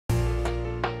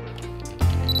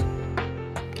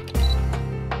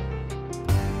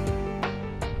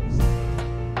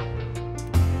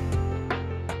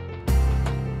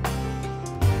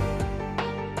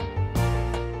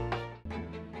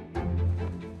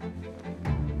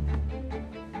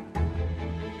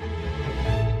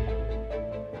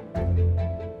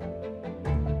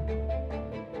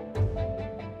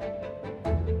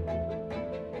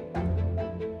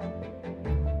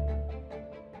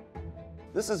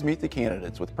This is Meet the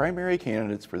Candidates with primary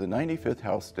candidates for the 95th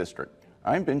House District.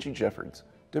 I'm Benji Jeffords.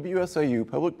 WSIU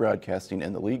Public Broadcasting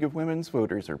and the League of Women's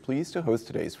Voters are pleased to host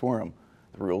today's forum.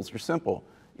 The rules are simple.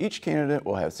 Each candidate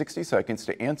will have 60 seconds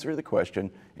to answer the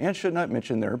question and should not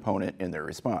mention their opponent in their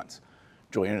response.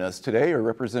 Joining us today are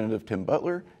Representative Tim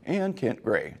Butler and Kent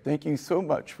Gray. Thank you so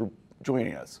much for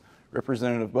joining us.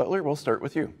 Representative Butler, we'll start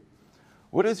with you.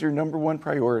 What is your number one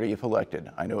priority if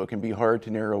elected? I know it can be hard to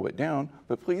narrow it down,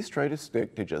 but please try to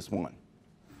stick to just one.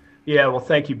 Yeah, well,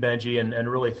 thank you, Benji,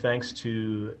 and really thanks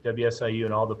to WSIU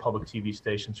and all the public TV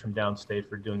stations from downstate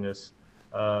for doing this.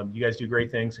 You guys do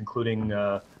great things, including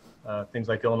things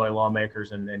like Illinois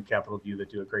Lawmakers and Capitol View that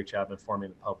do a great job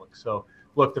informing the public. So,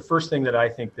 look, the first thing that I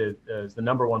think that is the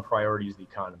number one priority is the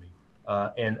economy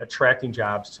and attracting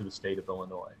jobs to the state of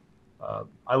Illinois.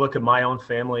 I look at my own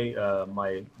family,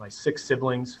 my 6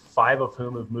 siblings, 5 of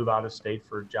whom have moved out of state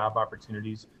for job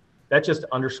opportunities. That just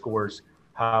underscores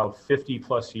how 50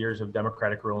 plus years of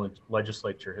Democratic rule in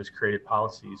legislature has created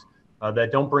policies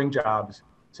that don't bring jobs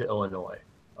to Illinois.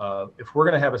 If we're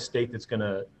going to have a state that's going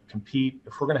to compete,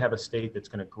 if we're going to have a state that's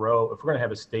going to grow, if we're going to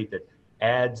have a state that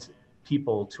adds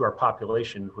people to our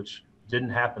population, which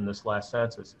didn't happen this last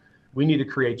census, we need to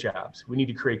create jobs. We need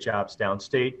to create jobs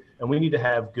downstate, and we need to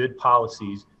have good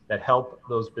policies that help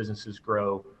those businesses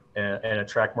grow and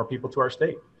attract more people to our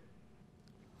state.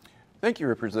 Thank you,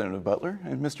 Representative Butler.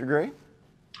 And Mr. Gray?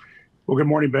 Well, good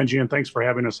morning, Benji, and thanks for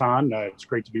having us on. It's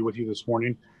great to be with you this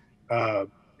morning. The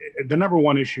number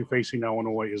one issue facing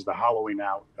Illinois is the hollowing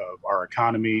out of our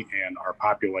economy and our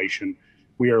population.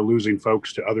 We are losing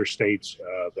folks to other states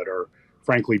that are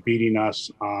frankly beating us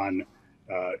on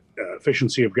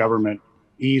efficiency of government,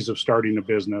 ease of starting a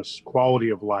business, quality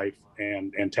of life,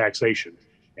 and taxation.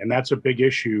 And that's a big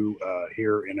issue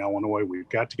here in Illinois. We've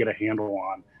got to get a handle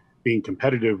on being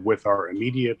competitive with our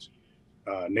immediate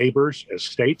neighbors as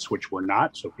states, which we're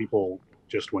not. So people,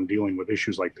 just when dealing with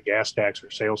issues like the gas tax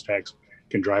or sales tax,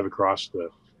 can drive across the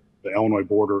Illinois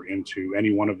border into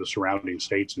any one of the surrounding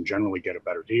states and generally get a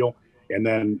better deal. And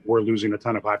then we're losing a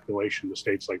ton of population to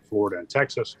states like Florida and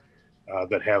Texas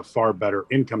that have far better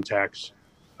income tax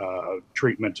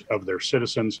treatment of their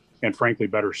citizens and frankly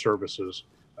better services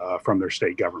from their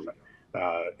state government.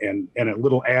 And a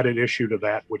little added issue to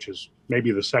that, which is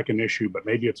maybe the second issue, but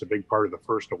maybe it's a big part of the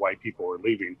first of why people are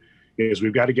leaving, is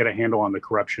we've got to get a handle on the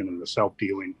corruption and the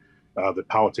self-dealing that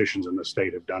politicians in the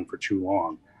state have done for too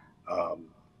long.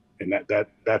 And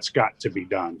that's got to be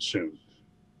done soon.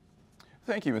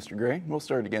 Thank you, Mr. Gray. We'll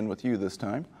start again with you this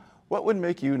time. What would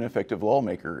make you an effective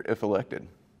lawmaker if elected?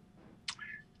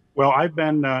 Well, I've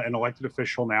been an elected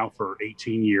official now for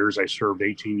 18 years. I served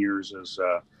 18 years as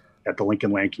at the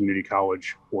Lincoln Land Community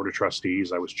College Board of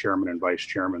Trustees. I was chairman and vice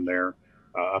chairman there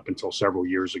up until several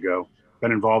years ago.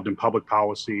 Been involved in public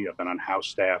policy. I've been on House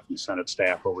staff and Senate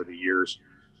staff over the years.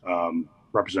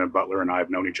 Representative Butler and I have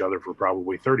known each other for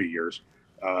probably 30 years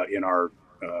in our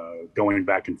going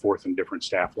back and forth in different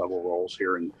staff level roles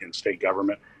here in state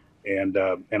government. And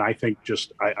I think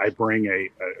I bring a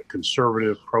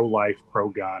conservative, pro-life,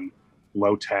 pro-gun,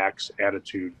 low-tax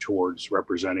attitude towards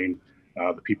representing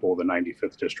the people of the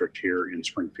 95th District here in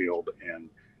Springfield and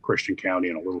Christian County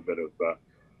and a little bit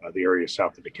of the area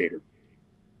south of Decatur.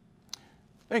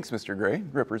 Thanks, Mr. Gray.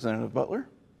 Representative Butler?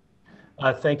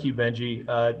 Thank you, Benji.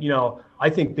 I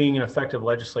think being an effective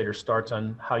legislator starts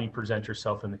on how you present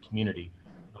yourself in the community,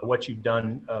 what you've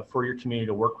done for your community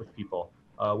to work with people.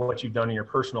 What you've done in your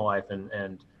personal life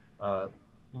and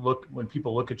when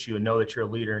people look at you and know that you're a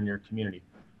leader in your community.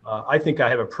 I think I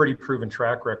have a pretty proven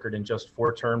track record in just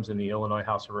 4 terms in the Illinois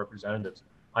House of Representatives.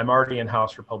 I'm already in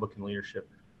House Republican leadership.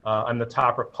 I'm the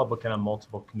top Republican on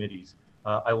multiple committees.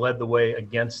 I led the way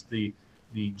against the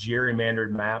gerrymandered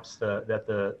maps that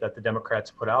the Democrats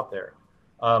put out there.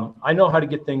 I know how to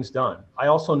get things done. I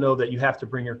also know that you have to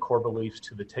bring your core beliefs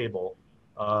to the table.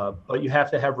 But you have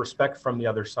to have respect from the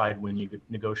other side when you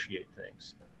negotiate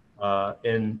things.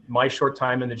 In my short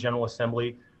time in the General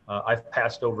Assembly, I've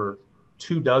passed over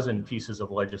 24 pieces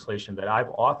of legislation that I've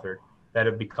authored that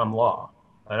have become law.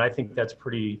 And I think that's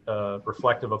pretty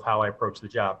reflective of how I approach the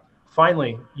job.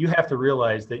 Finally, you have to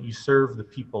realize that you serve the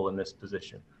people in this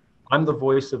position. I'm the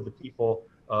voice of the people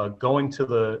going to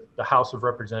the House of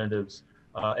Representatives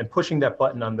and pushing that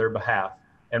button on their behalf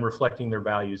and reflecting their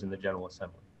values in the General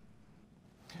Assembly.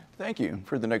 Thank you.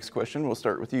 For the next question, we'll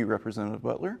start with you, Representative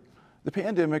Butler. The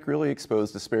pandemic really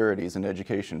exposed disparities in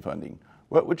education funding.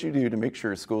 What would you do to make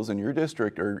sure schools in your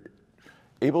district are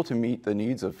able to meet the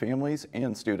needs of families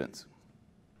and students?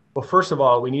 Well, first of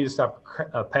all, we need to stop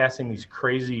passing these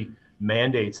crazy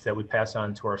mandates that we pass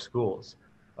on to our schools.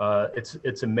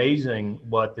 It's amazing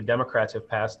what the Democrats have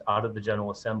passed out of the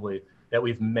General Assembly that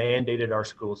we've mandated our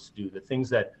schools to do, the things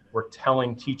that we're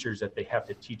telling teachers that they have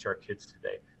to teach our kids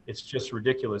today. It's just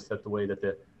ridiculous that the way that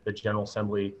the General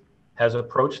Assembly has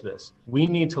approached this. We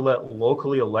need to let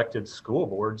locally elected school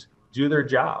boards do their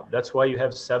job. That's why you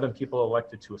have 7 people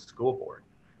elected to a school board,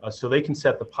 so they can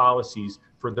set the policies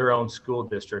for their own school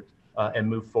district and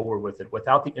move forward with it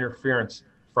without the interference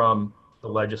from the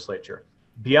legislature.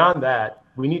 Beyond that,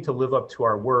 we need to live up to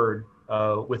our word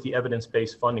with the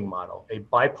evidence-based funding model, a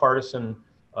bipartisan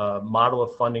model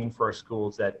of funding for our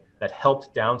schools that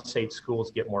helped downstate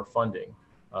schools get more funding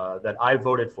that I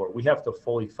voted for. We have to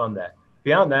fully fund that.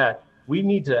 Beyond that, we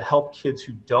need to help kids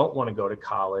who don't want to go to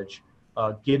college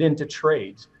get into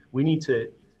trades. We need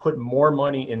to put more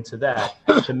money into that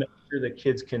to make sure that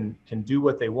kids can do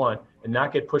what they want and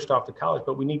not get pushed off to college,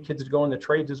 but we need kids to go into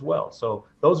trades as well. So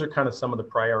those are kind of some of the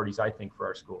priorities, I think, for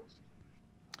our schools.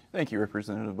 Thank you,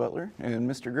 Representative Butler. And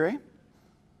Mr. Gray?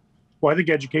 Well, I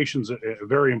think education is a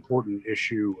very important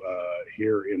issue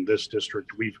here in this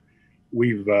district.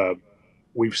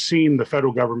 We've seen the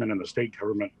federal government and the state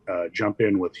government jump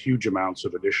in with huge amounts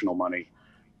of additional money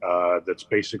that's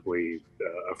basically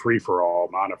a free-for-all,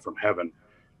 manna from heaven,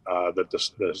 that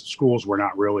the schools were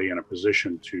not really in a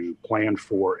position to plan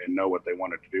for and know what they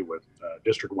wanted to do with.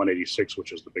 District 186,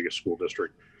 which is the biggest school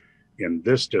district in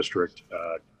this district,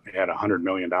 had $100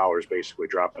 million basically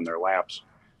drop in their laps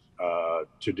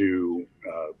to do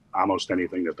almost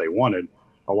anything that they wanted,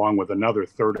 along with another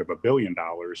 $350 million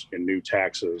in new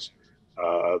taxes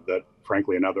that,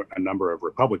 frankly, a number of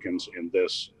Republicans in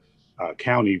this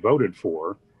county voted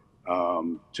for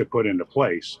to put into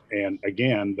place. And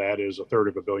again, that is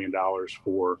 $350 million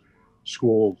for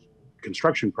school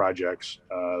construction projects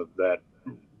that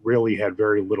really had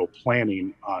very little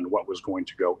planning on what was going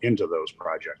to go into those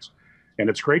projects. And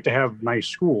it's great to have nice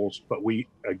schools, but we,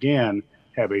 again,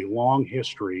 have a long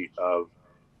history of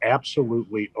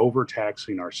absolutely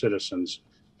overtaxing our citizens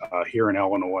here in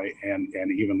Illinois and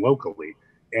even locally.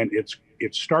 And it's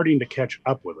starting to catch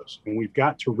up with us. And we've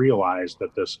got to realize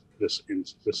that this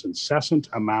incessant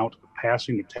amount of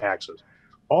passing of taxes,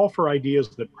 all for ideas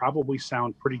that probably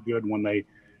sound pretty good when they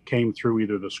came through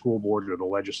either the school board or the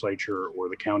legislature or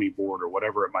the county board or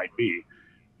whatever it might be.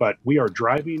 But we are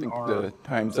driving the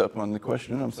time's up on the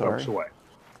question. I'm sorry. Away.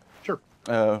 Sure.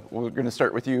 We're going to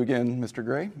start with you again, Mr.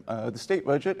 Gray. The state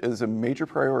budget is a major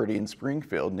priority in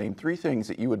Springfield. Name 3 things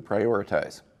that you would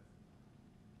prioritize.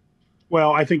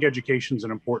 Well, I think education is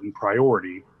an important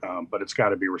priority, but it's got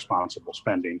to be responsible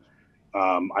spending.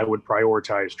 I would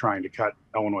prioritize trying to cut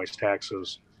Illinois'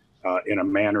 taxes in a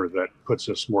manner that puts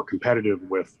us more competitive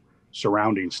with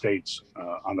surrounding states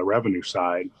on the revenue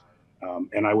side.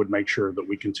 And I would make sure that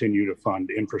we continue to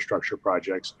fund infrastructure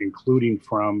projects, including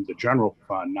from the general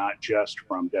fund, not just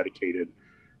from dedicated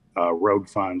road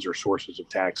funds or sources of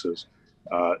taxes.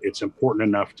 It's important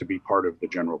enough to be part of the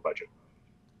general budget.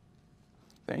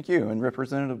 Thank you. And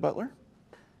Representative Butler?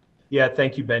 Yeah,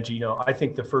 thank you, Benji. I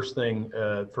think the first thing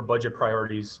for budget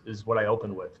priorities is what I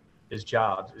opened with, is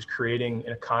jobs, is creating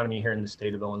an economy here in the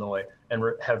state of Illinois and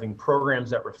having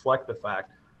programs that reflect the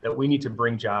fact that we need to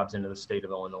bring jobs into the state of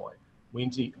Illinois. We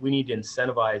need to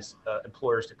incentivize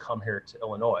employers to come here to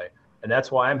Illinois. And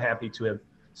that's why I'm happy to have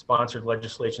sponsored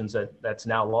legislation that's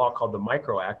now law called the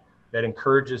Micro Act that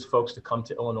encourages folks to come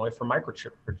to Illinois for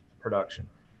microchip production.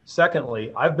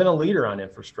 Secondly, I've been a leader on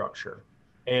infrastructure.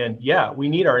 And yeah, we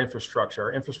need our infrastructure.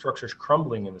 Our infrastructure is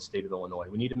crumbling in the state of Illinois.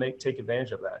 We need to take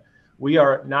advantage of that. We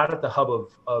are not at the hub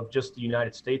of just the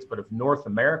United States, but of North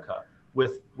America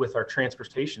with our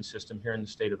transportation system here in the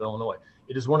state of Illinois.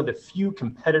 It is one of the few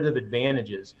competitive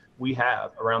advantages we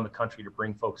have around the country to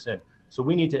bring folks in. So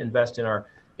we need to invest in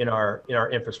our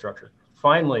infrastructure.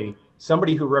 Finally,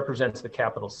 somebody who represents the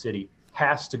capital city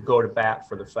has to go to bat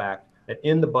for the fact that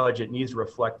in the budget needs to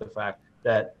reflect the fact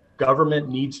that government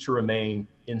needs to remain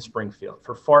in Springfield.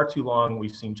 For far too long,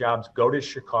 we've seen jobs go to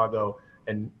Chicago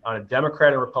and on a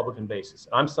Democrat and Republican basis.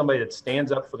 I'm somebody that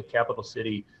stands up for the capital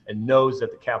city and knows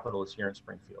that the capital is here in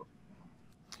Springfield.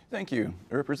 Thank you.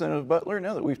 Representative Butler,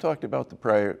 now that we've talked about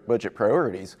the budget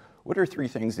priorities, what are 3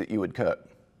 things that you would cut?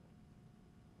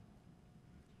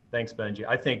 Thanks, Benji.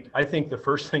 I think the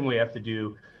first thing we have to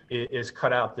do is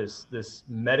cut out this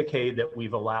Medicaid that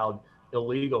we've allowed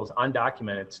illegals,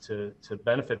 undocumented, to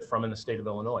benefit from in the state of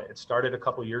Illinois. It started a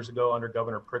couple of years ago under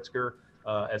Governor Pritzker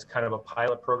as kind of a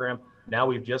pilot program. Now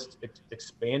we've just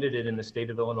expanded it in the state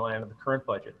of Illinois under the current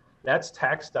budget. That's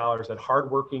tax dollars that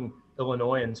hardworking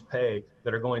Illinoisans pay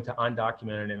that are going to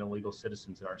undocumented and illegal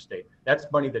citizens in our state. That's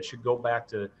money that should go back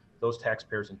to those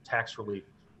taxpayers in tax relief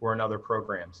or in other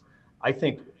programs. I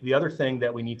think the other thing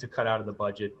that we need to cut out of the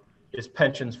budget is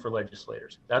pensions for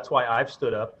legislators. That's why I've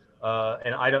stood up,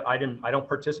 and I don't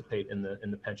participate in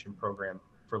the pension program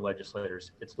for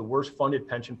legislators. It's the worst funded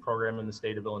pension program in the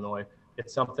state of Illinois.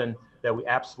 It's something that we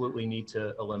absolutely need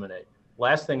to eliminate.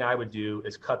 Last thing I would do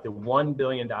is cut the $1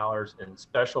 billion in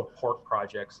special pork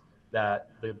projects that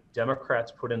the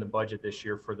Democrats put in the budget this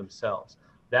year for themselves.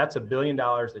 That's $1 billion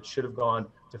that should have gone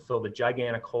to fill the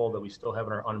gigantic hole that we still have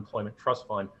in our unemployment trust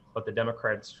fund, but the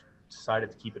Democrats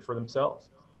decided to keep it for themselves.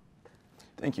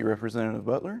 Thank you, Representative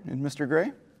Butler. And Mr.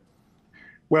 Gray?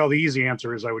 Well, the easy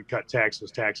answer is I would cut taxes,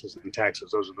 taxes, and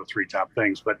taxes. Those are the three top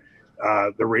things. But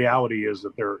the reality is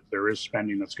that there is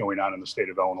spending that's going on in the state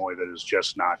of Illinois that is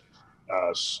just not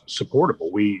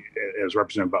supportable. We, as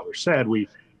Representative Butler said,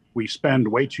 we spend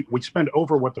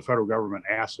over what the federal government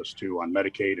asks us to on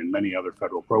Medicaid and many other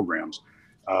federal programs.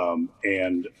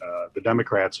 And the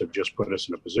Democrats have just put us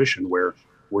in a position where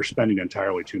we're spending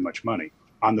entirely too much money.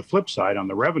 On the flip side, on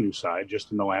the revenue side,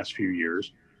 just in the last few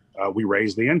years, we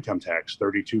raised the income tax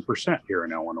 32% here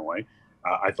in Illinois.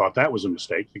 I thought that was a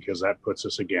mistake because that puts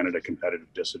us again at a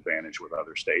competitive disadvantage with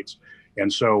other states.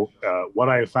 And so what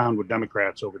I have found with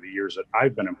Democrats over the years that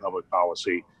I've been in public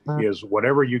policy is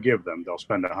whatever you give them, they'll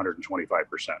spend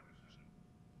 125%.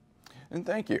 And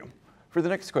thank you. For the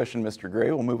next question, Mr. Gray,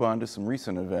 we'll move on to some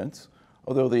recent events.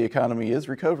 Although the economy is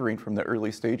recovering from the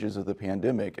early stages of the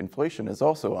pandemic, inflation is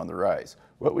also on the rise.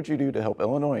 What would you do to help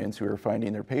Illinoisans who are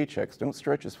finding their paychecks don't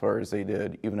stretch as far as they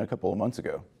did even a couple of months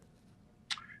ago?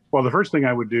 Well, the first thing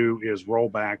I would do is roll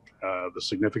back the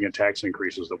significant tax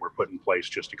increases that were put in place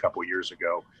just a couple of years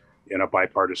ago in a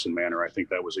bipartisan manner. I think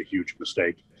that was a huge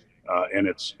mistake. And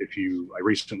I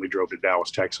recently drove to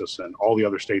Dallas, Texas, and all the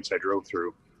other states I drove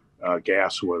through,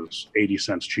 gas was 80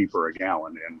 cents cheaper a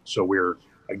gallon. And so we're,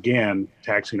 again,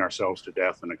 taxing ourselves to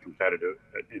death in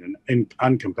an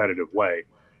uncompetitive way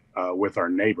with our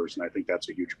neighbors. And I think that's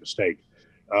a huge mistake.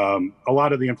 A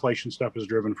lot of the inflation stuff is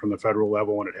driven from the federal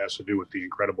level, and it has to do with the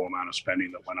incredible amount of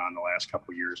spending that went on the last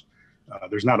couple of years.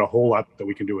 There's not a whole lot that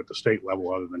we can do at the state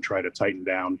level other than try to tighten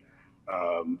down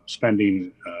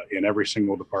spending in every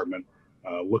single department,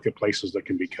 look at places that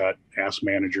can be cut, ask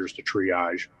managers to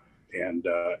triage, and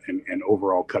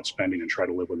overall cut spending and try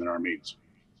to live within our means.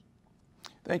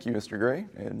 Thank you, Mr. Gray.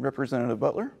 And Representative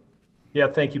Butler? Yeah,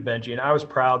 thank you, Benji. And I was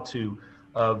proud to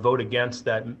vote against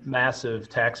that massive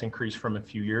tax increase from a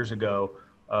few years ago,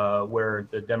 where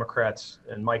the Democrats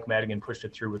and Mike Madigan pushed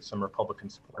it through with some Republican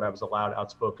support. I was a loud,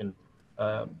 outspoken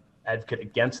advocate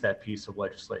against that piece of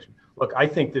legislation. Look, I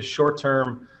think this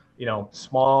short-term,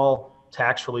 small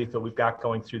tax relief that we've got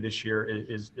going through this year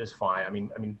is fine. I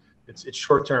mean, it's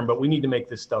short-term, but we need to make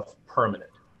this stuff permanent.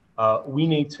 We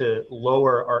need to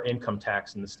lower our income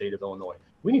tax in the state of Illinois.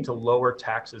 We need to lower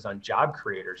taxes on job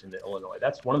creators in Illinois.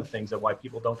 That's one of the things that why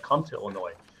people don't come to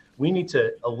Illinois. We need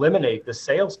to eliminate the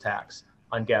sales tax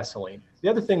on gasoline. The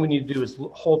other thing we need to do is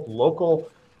hold local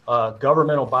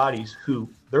governmental bodies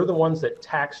they're the ones that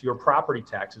tax your property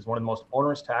taxes, one of the most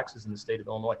onerous taxes in the state of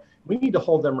Illinois. We need to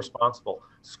hold them responsible.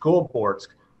 School boards,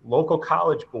 local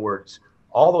college boards,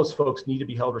 all those folks need to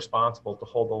be held responsible to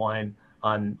hold the line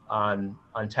on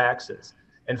taxes.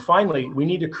 And finally, we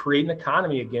need to create an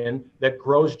economy again that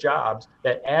grows jobs,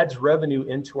 that adds revenue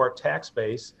into our tax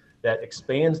base, that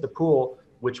expands the pool,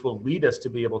 which will lead us to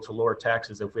be able to lower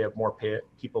taxes if we have more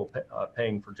people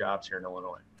paying for jobs here in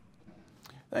Illinois.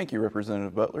 Thank you,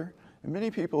 Representative Butler. And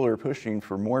many people are pushing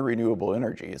for more renewable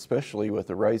energy, especially with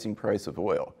the rising price of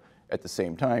oil. At the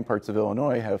same time, parts of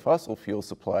Illinois have fossil fuel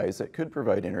supplies that could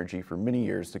provide energy for many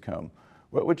years to come.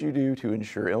 What would you do to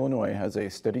ensure Illinois has a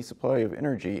steady supply of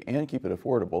energy and keep it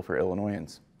affordable for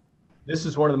Illinoisans? This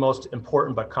is one of the most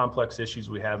important but complex issues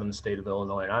we have in the state of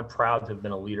Illinois, and I'm proud to have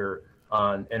been a leader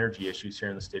on energy issues here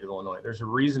in the state of Illinois. There's a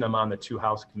reason I'm on the two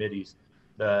House committees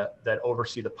that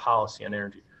oversee the policy on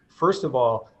energy. First of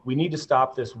all, we need to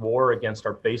stop this war against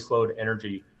our baseload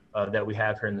energy that we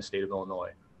have here in the state of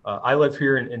Illinois. I live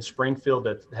here in Springfield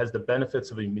that has the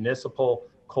benefits of a municipal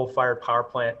coal-fired power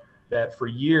plant that for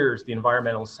years the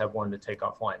environmentalists have wanted to take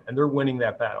offline, and they're winning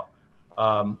that battle.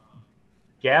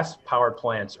 Gas-powered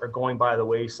plants are going by the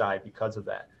wayside because of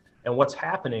that. And what's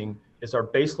happening is our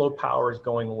baseload power is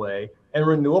going away, and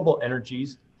renewable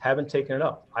energies haven't taken it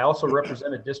up. I also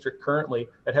represent a district currently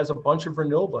that has a bunch of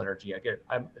renewable energy.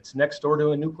 It's next door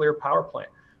to a nuclear power plant.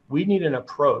 We need an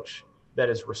approach that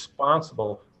is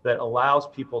responsible, that allows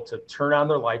people to turn on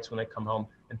their lights when they come home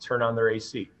and turn on their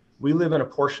AC. We live in a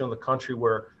portion of the country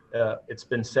where it's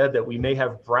been said that we may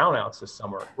have brownouts this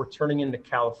summer. We're turning into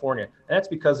California, and that's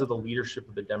because of the leadership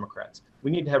of the Democrats.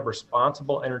 We need to have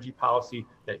responsible energy policy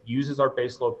that uses our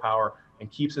baseload power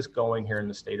and keeps us going here in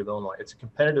the state of Illinois. It's a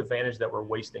competitive advantage that we're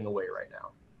wasting away right now.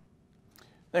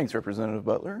 Thanks, Representative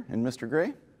Butler. And Mr.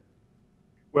 Gray?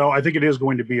 Well, I think it is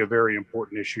going to be a very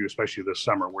important issue, especially this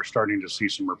summer. We're starting to see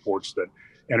some reports that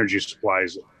energy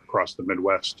supplies across the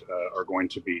Midwest are going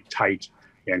to be tight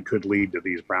and could lead to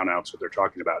these brownouts that they're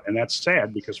talking about. And that's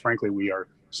sad because, frankly, we are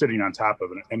sitting on top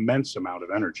of an immense amount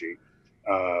of energy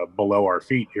below our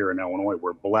feet here in Illinois.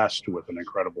 We're blessed with an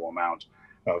incredible amount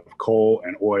of coal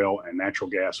and oil and natural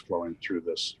gas flowing through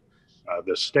this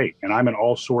state. And I'm an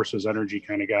all sources energy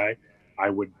kind of guy. I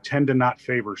would tend to not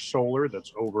favor solar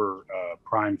that's over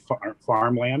prime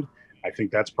farmland. I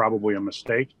think that's probably a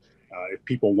mistake. If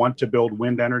people want to build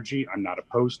wind energy, I'm not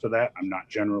opposed to that. I'm not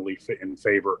generally in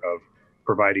favor of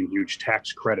providing huge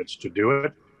tax credits to do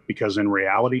it, because in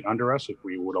reality, under us, if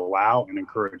we would allow and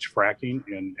encourage fracking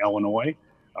in Illinois,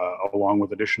 along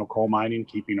with additional coal mining,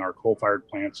 keeping our coal-fired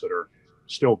plants that are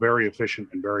still very efficient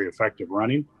and very effective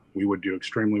running, we would do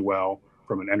extremely well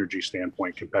from an energy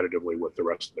standpoint competitively with the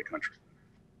rest of the country.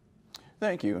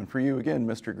 Thank you. And for you again,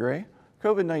 Mr. Gray,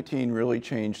 COVID-19 really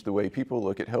changed the way people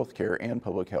look at healthcare and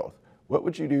public health. What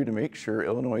would you do to make sure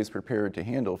Illinois is prepared to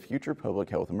handle future public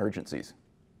health emergencies?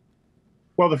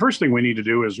 Well, the first thing we need to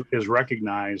do is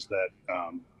recognize that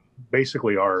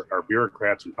basically our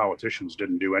bureaucrats and politicians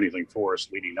didn't do anything for us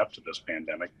leading up to this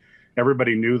pandemic.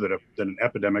 Everybody knew that an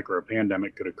epidemic or a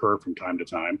pandemic could occur from time to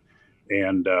time.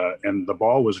 And the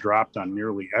ball was dropped on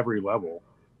nearly every level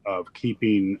of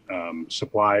keeping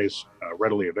supplies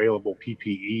readily available,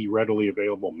 PPE readily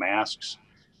available, masks,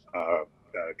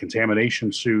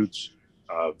 contamination suits,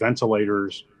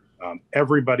 ventilators.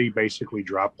 Everybody basically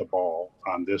dropped the ball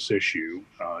on this issue.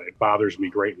 It bothers me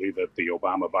greatly that the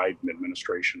Obama-Biden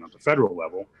administration at the federal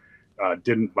level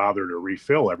didn't bother to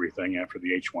refill everything after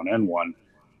the H1N1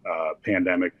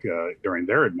 pandemic during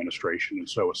their administration. And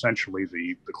so essentially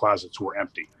the closets were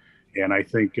empty. And I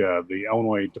think the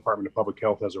Illinois Department of Public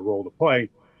Health has a role to play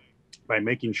by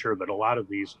making sure that a lot of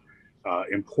these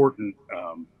important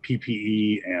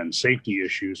PPE and safety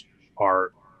issues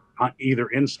are either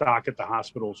in stock at the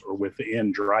hospitals or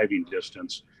within driving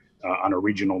distance on a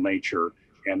regional nature,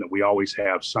 and that we always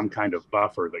have some kind of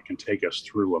buffer that can take us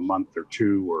through a month or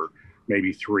two or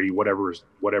maybe three, whatever's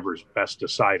best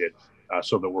decided,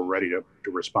 so that we're ready to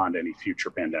respond to any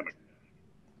future pandemic.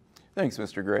 Thanks,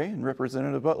 Mr. Gray. And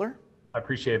Representative Butler? I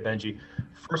appreciate it, Benji.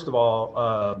 First of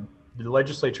all, the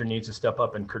legislature needs to step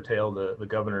up and curtail the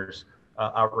governor's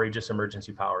outrageous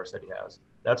emergency powers that he has.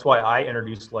 That's why I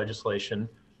introduced legislation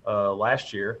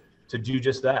last year to do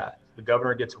just that. The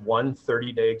governor gets one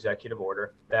 30-day executive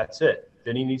order. That's it.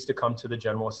 Then he needs to come to the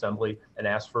General Assembly and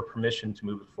ask for permission to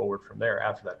move it forward from there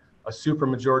after that. A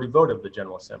supermajority vote of the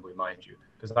General Assembly, mind you,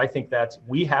 because I think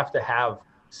we have to have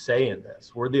say in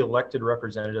this. We're the elected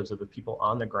representatives of the people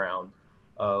on the ground.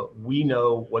 We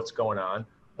know what's going on.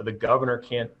 The governor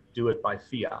can't do it by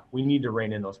fiat. We need to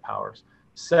rein in those powers.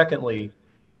 Secondly,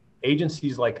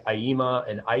 agencies like IEMA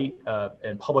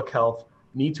and public health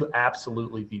need to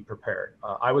absolutely be prepared.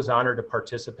 I was honored to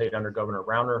participate under Governor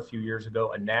Rauner a few years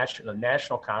ago, a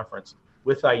national conference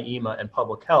with IEMA and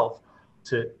public health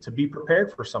to be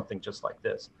prepared for something just like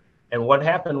this. And what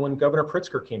happened when Governor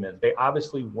Pritzker came in? They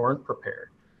obviously weren't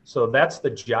prepared. So that's the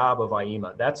job of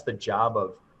IEMA. That's the job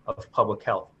of public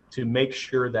health, to make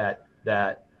sure that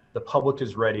the public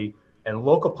is ready and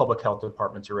local public health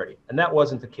departments are ready. And that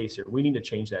wasn't the case here. We need to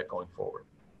change that going forward.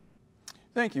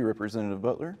 Thank you, Representative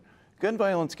Butler. Gun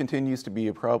violence continues to be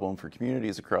a problem for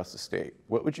communities across the state.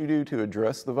 What would you do to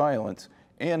address the violence,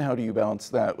 and how do you balance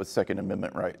that with Second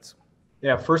Amendment rights?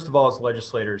 Yeah, first of all, as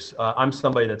legislators, I'm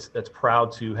somebody that's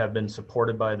proud to have been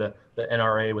supported by the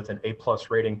NRA with an A+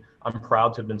 rating. I'm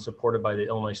proud to have been supported by the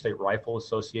Illinois State Rifle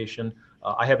Association.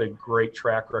 I have a great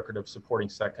track record of supporting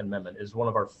Second Amendment. It is one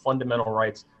of our fundamental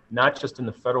rights, not just in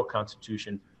the federal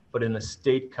Constitution, but in the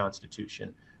state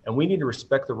Constitution. And we need to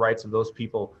respect the rights of those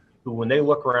people who, when they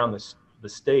look around the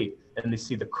state and they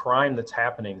see the crime that's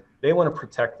happening, they want to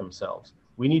protect themselves.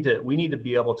 We need to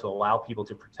be able to allow people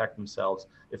to protect themselves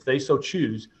if they so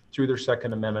choose through their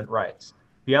Second Amendment rights.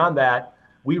 Beyond that,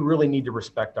 we really need to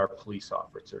respect our police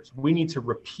officers. We need to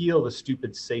repeal the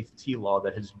stupid safety law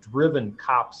that has driven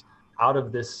cops out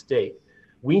of this state.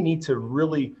 We need to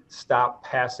really stop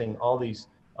passing all these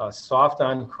soft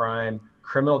on crime,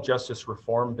 criminal justice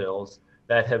reform bills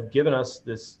that have given us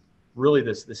this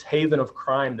haven of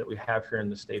crime that we have here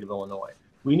in the state of Illinois.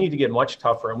 We need to get much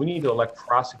tougher, and we need to elect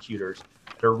prosecutors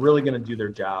that are really going to do their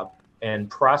job and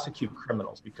prosecute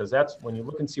criminals, because that's, when you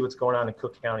look and see what's going on in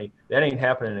Cook County, that ain't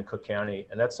happening in Cook County,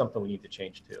 and that's something we need to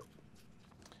change too.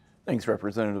 Thanks,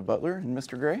 Representative Butler. And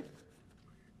Mr. Gray?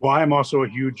 Well, I am also a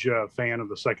huge fan of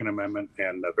the Second Amendment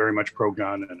and very much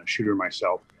pro-gun and a shooter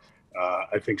myself.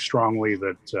 I think strongly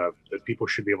that people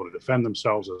should be able to defend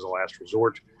themselves as a last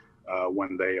resort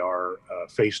when they are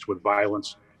faced with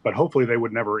violence. But hopefully, they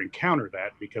would never encounter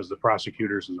that because the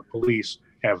prosecutors and the police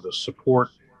have the support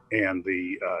and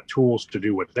the tools to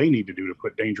do what they need to do to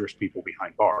put dangerous people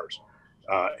behind bars.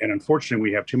 And unfortunately,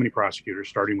 we have too many prosecutors,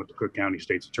 starting with the Cook County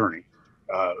State's Attorney,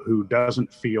 who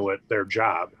doesn't feel it their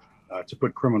job to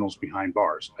put criminals behind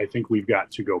bars. I think we've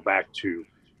got to go back to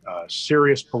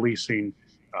serious policing,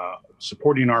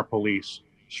 supporting our police,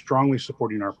 strongly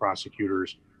supporting our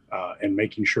prosecutors, and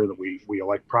making sure that we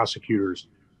elect prosecutors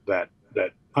that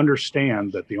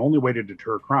understand that the only way to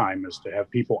deter crime is to have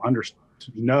people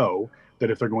know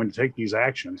that if they're going to take these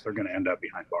actions, they're going to end up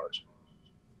behind bars.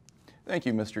 Thank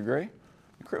you, Mr. Gray.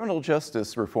 Criminal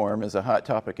justice reform is a hot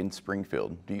topic in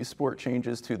Springfield. Do you support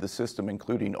changes to the system,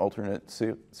 including alternate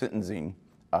sentencing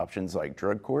options like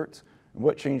drug courts? And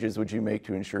what changes would you make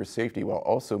to ensure safety while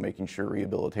also making sure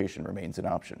rehabilitation remains an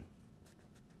option?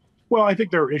 Well, I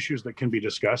think there are issues that can be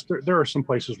discussed. There are some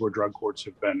places where drug courts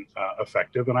have been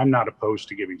effective, and I'm not opposed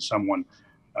to giving someone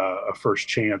a first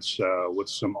chance with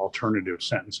some alternative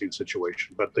sentencing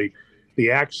situation. But the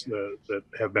acts that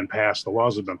have been passed, the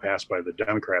laws that have been passed by the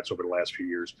Democrats over the last few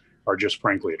years are just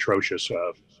frankly atrocious,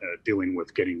 dealing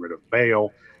with getting rid of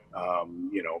bail,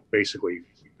 basically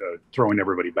throwing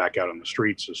everybody back out on the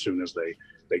streets as soon as they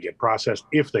get processed,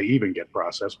 if they even get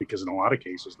processed, because in a lot of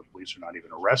cases, the police are not even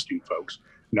arresting folks,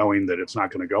 knowing that it's not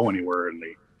going to go anywhere in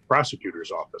the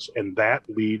prosecutor's office. And that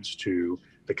leads to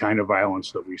the kind of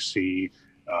violence that we see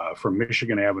from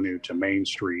Michigan Avenue to Main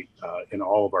Street in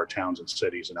all of our towns and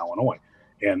cities in Illinois.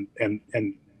 And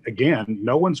again,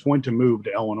 no one's going to move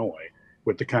to Illinois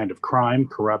with the kind of crime,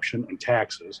 corruption, and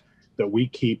taxes that we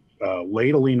keep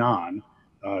ladling on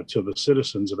to the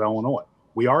citizens of Illinois.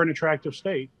 We are an attractive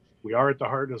state. We are at the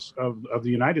heart of the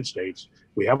United States.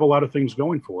 We have a lot of things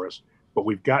going for us, but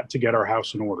we've got to get our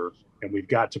house in order, and we've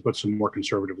got to put some more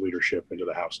conservative leadership into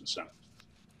the House and Senate.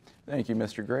 Thank you,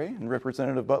 Mr. Gray. And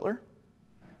Representative Butler?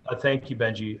 Thank you,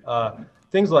 Benji.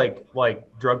 Things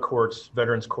like drug courts,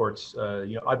 veterans courts,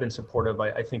 I've been supportive.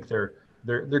 I think they're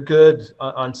good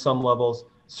on some levels,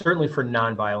 certainly for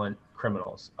nonviolent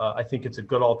criminals. I think it's a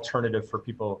good alternative for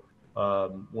people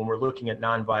when we're looking at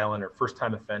nonviolent or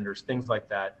first-time offenders, things like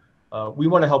that. We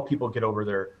want to help people get over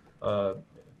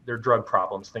their drug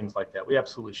problems, things like that. We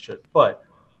absolutely should. But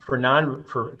for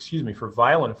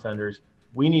violent offenders,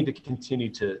 we need to continue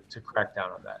to crack down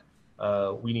on that.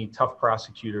 We need tough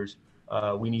prosecutors.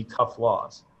 We need tough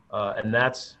laws. And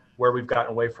that's where we've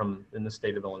gotten away from in the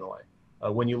state of Illinois.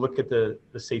 When you look at the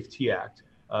SAFE-T Act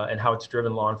and how it's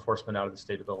driven law enforcement out of the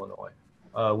state of Illinois,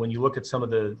 when you look at some of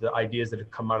the ideas that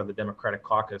have come out of the Democratic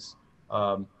caucus,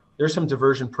 there's some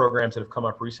diversion programs that have come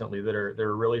up recently that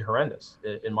are really horrendous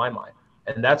in my mind.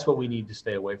 And that's what we need to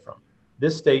stay away from.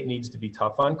 This state needs to be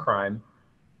tough on crime.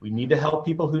 We need to help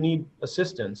people who need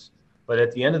assistance. But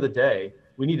at the end of the day,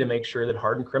 we need to make sure that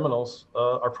hardened criminals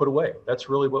are put away. That's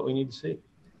really what we need to see.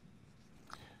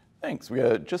 Thanks. We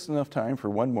got just enough time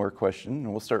for one more question, and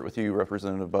we'll start with you,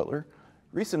 Representative Butler.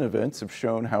 Recent events have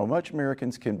shown how much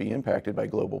Americans can be impacted by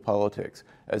global politics,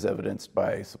 as evidenced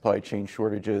by supply chain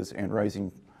shortages and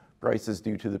rising prices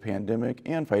due to the pandemic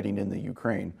and fighting in the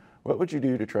Ukraine. What would you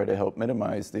do to try to help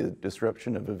minimize the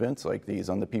disruption of events like these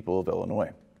on the people of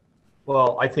Illinois?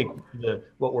 Well, I think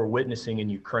what we're witnessing in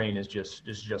Ukraine is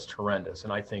just horrendous,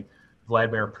 and I think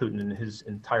Vladimir Putin and his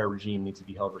entire regime needs to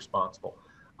be held responsible.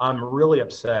 I'm really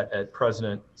upset at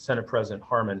Senate President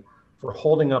Harman for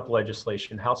holding up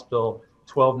legislation, House Bill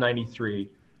 1293,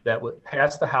 that would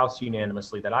pass the House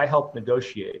unanimously, that I helped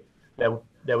negotiate, that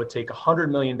would take $100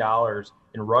 million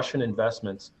in Russian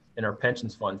investments in our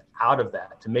pensions fund out of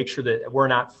that to make sure that we're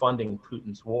not funding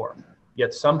Putin's war.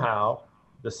 Yet somehow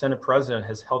the Senate president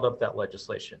has held up that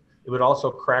legislation. It would also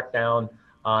crack down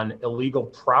on illegal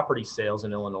property sales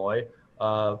in Illinois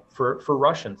for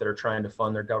Russians that are trying to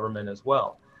fund their government as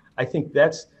well. I think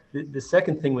that's the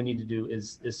second thing we need to do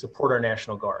is support our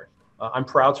National Guard. I'm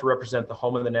proud to represent the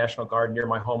home of the National Guard near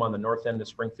my home on the north end of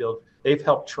Springfield. They've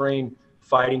helped train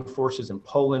fighting forces in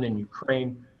Poland and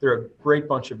Ukraine. They're a great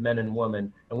bunch of men and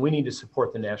women, and we need to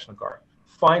support the National Guard.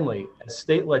 Finally, as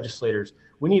state legislators,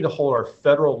 we need to hold our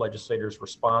federal legislators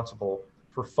responsible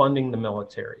for funding the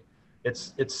military.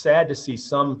 It's sad to see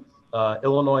some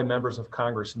Illinois members of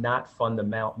Congress not fund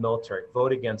the military,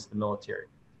 vote against the military.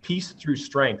 Peace through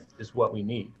strength is what we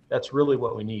need. That's really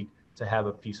what we need to have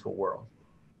a peaceful world.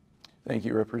 Thank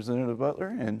you, Representative Butler.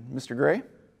 And Mr. Gray?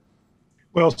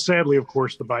 Well, sadly, of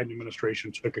course, the Biden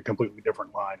administration took a completely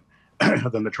different line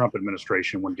than the Trump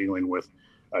administration when dealing with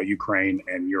Ukraine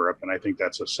and Europe. And I think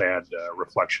that's a sad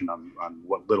reflection on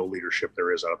what little leadership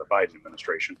there is out of the Biden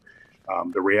administration.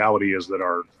 The reality is that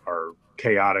our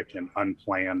chaotic and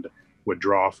unplanned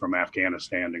withdrawal from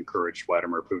Afghanistan encouraged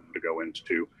Vladimir Putin to go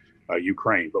into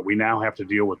Ukraine. But we now have to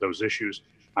deal with those issues.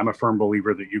 I'm a firm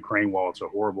believer that Ukraine, while it's a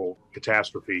horrible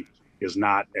catastrophe, is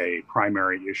not a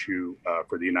primary issue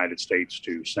for the United States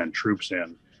to send troops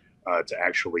in to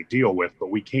actually deal with.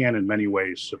 But we can, in many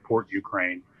ways, support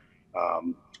Ukraine.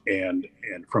 And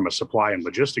from a supply and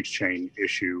logistics chain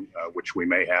issue, which we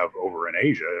may have over in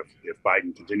Asia, if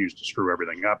Biden continues to screw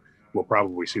everything up, we'll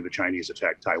probably see the Chinese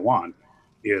attack Taiwan,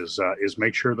 is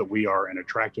make sure that we are an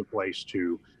attractive place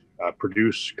to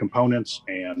produce components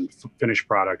and finished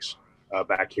products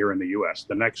back here in the U.S.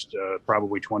 The next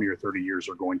probably 20 or 30 years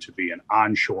are going to be an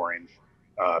onshoring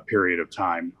period of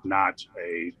time, not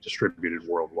a distributed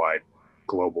worldwide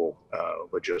global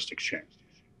logistics chain.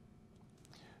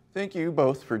 Thank you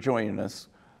both for joining us,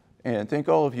 and thank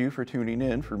all of you for tuning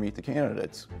in for Meet the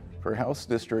Candidates for House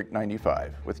District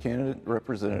 95 with candidate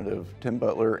Representative Tim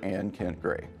Butler and Kent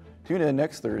Gray. Tune in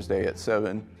next Thursday at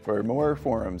 7 for more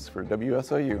forums for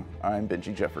WSIU. I'm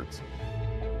Benji Jeffords.